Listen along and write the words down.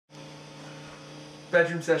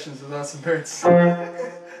bedroom sessions with Awesome Birds. I'm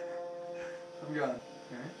gone.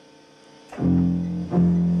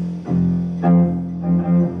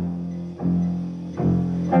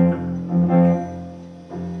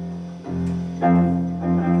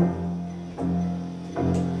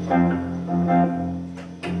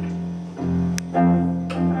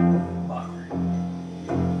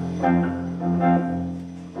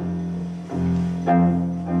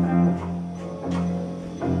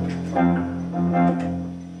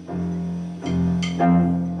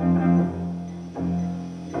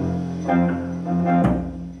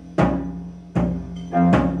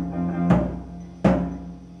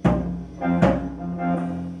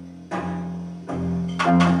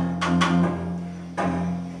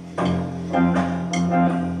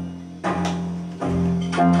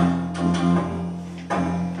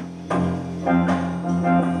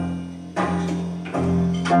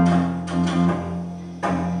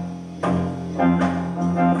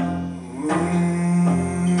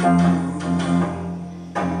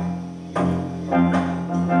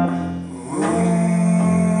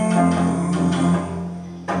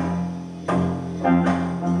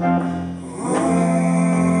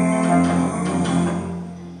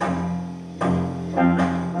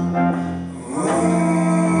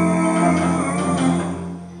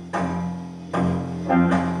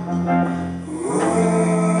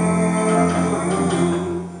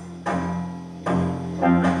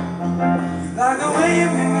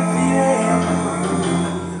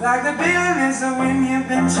 Like the bitterness of when you've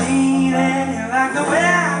been cheating. You like the way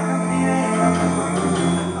I've been feeling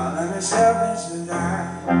all of the selfish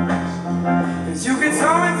desires. Cause you can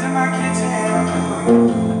throw into my kitchen,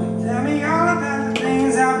 tell me all about the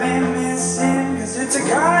things I've been missing. Cause it's a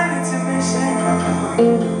kind intermission to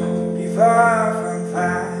be far from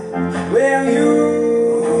fine. Well, you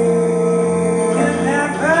get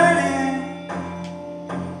that burden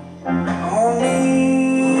on me.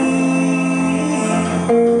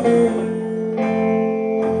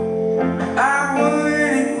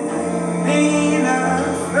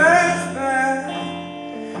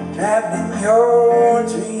 Trapped in your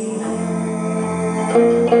dream.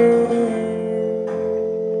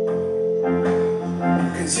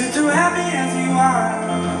 Cause you're too happy as you are.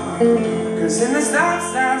 Cause in the stop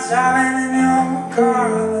sign driving in your car,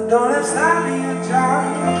 the door left slightly ajar,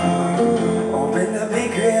 open to be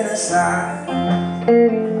criticized. I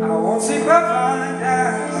won't sleep up on the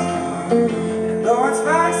dust, and though it's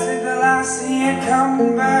spicy till I see it come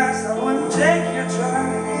burst, I wouldn't take your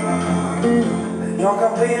trust. You're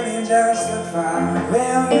completely justified.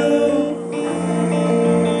 Well, you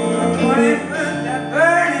wouldn't put that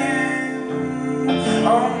burden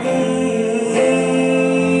on me.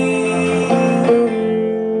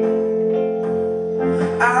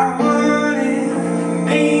 I wouldn't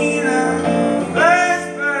be the first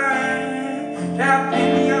bird trapped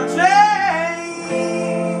in your train.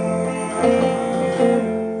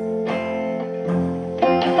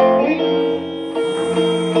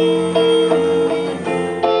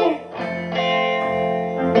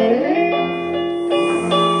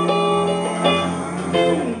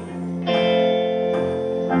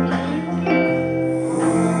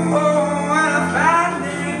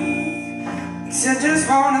 I just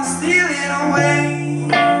wanna steal it away.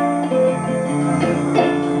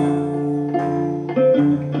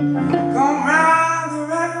 Come round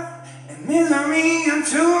around in misery and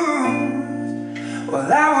truth.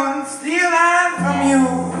 Well, I wouldn't steal that from you.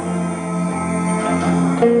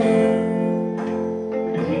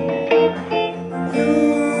 You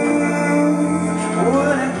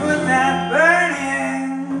wouldn't put that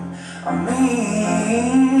burden on me.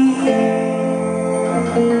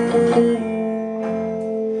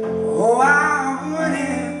 Oh, I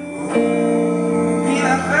wouldn't be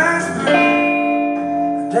the first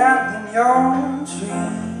bird trapped in your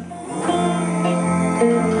tree.